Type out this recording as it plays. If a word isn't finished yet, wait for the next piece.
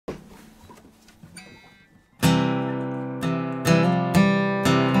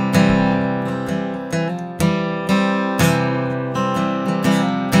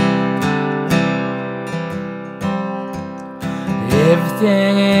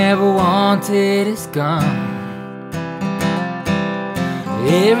ever wanted is gone.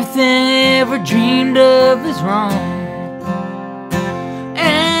 Everything I ever dreamed of is wrong.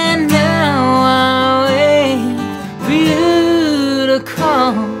 And now I wait for you to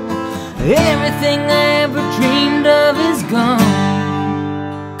call. Everything I ever dreamed of is gone.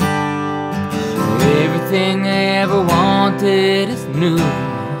 Everything I ever wanted is new.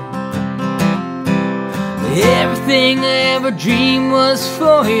 Everything I ever dreamed was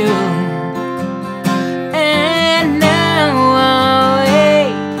for you. And now I'll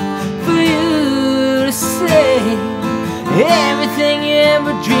wait for you to say everything you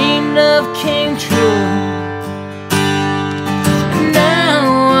ever dreamed of came true. Now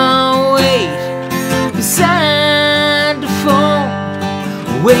I'll wait beside the phone,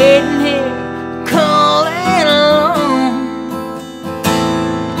 waiting here, calling alone.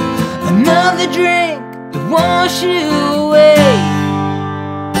 Another drink to wash you away.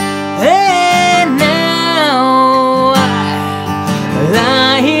 And now I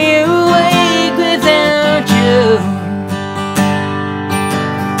lie here awake without you.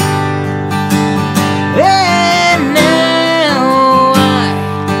 And now I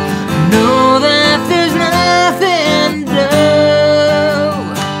know that there's nothing to do.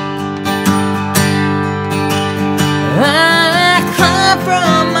 I climb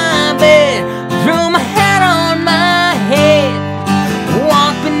from my bed, throw my hat on my head,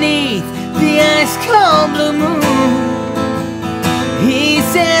 walk beneath the ice-cold blue moon. He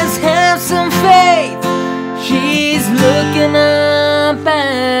says, have some faith. She's looking up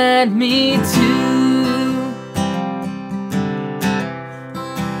at me too.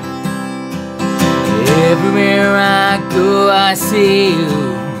 Everywhere I go, I see you.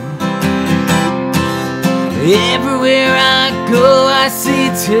 Everywhere I go, I see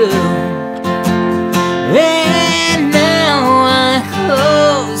too. And now I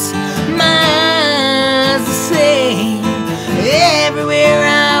close my eyes to say everywhere I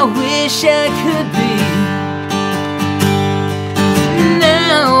wish I could be.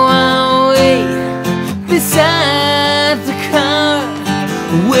 Now I'll wait beside the car,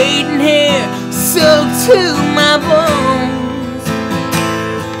 waiting here, soaked to my bones.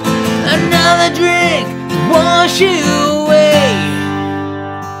 Another drink to wash you away.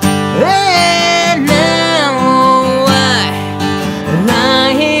 And now I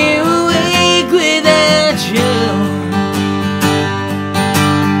lie here awake without you.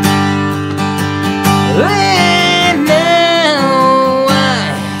 And now I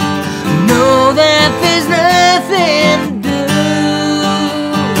know that there's nothing to do.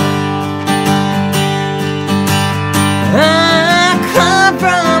 I climb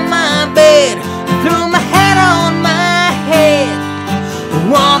from my bed, throw my hat on my head,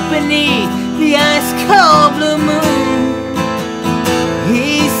 walk beneath the ice-cold blue moon.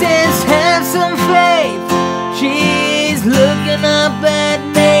 He says, have some faith. She's looking up at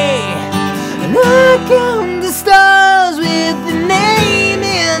me. Look at the stars with the name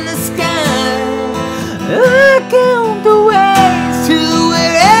in the sky. Look out the ways to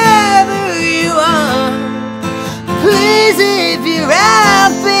wherever you are. Please, if you're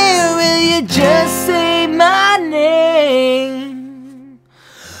out there, will you just say my name?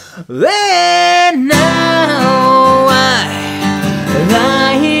 And now I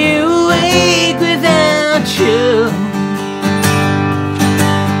lie here awake without you.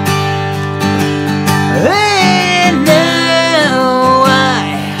 And now I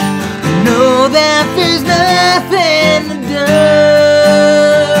know that there's nothing to do.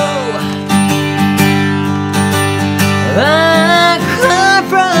 I climb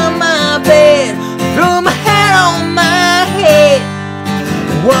from my bed, throw my hat on my head,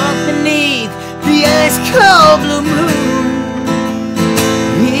 walk beneath the ice-cold blue moon.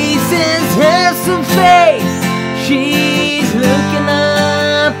 He says, have some faith. She's looking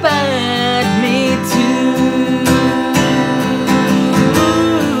up at me too.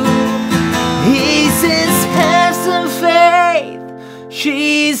 He says, have some faith.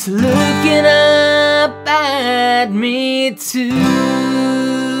 She's looking up at me too.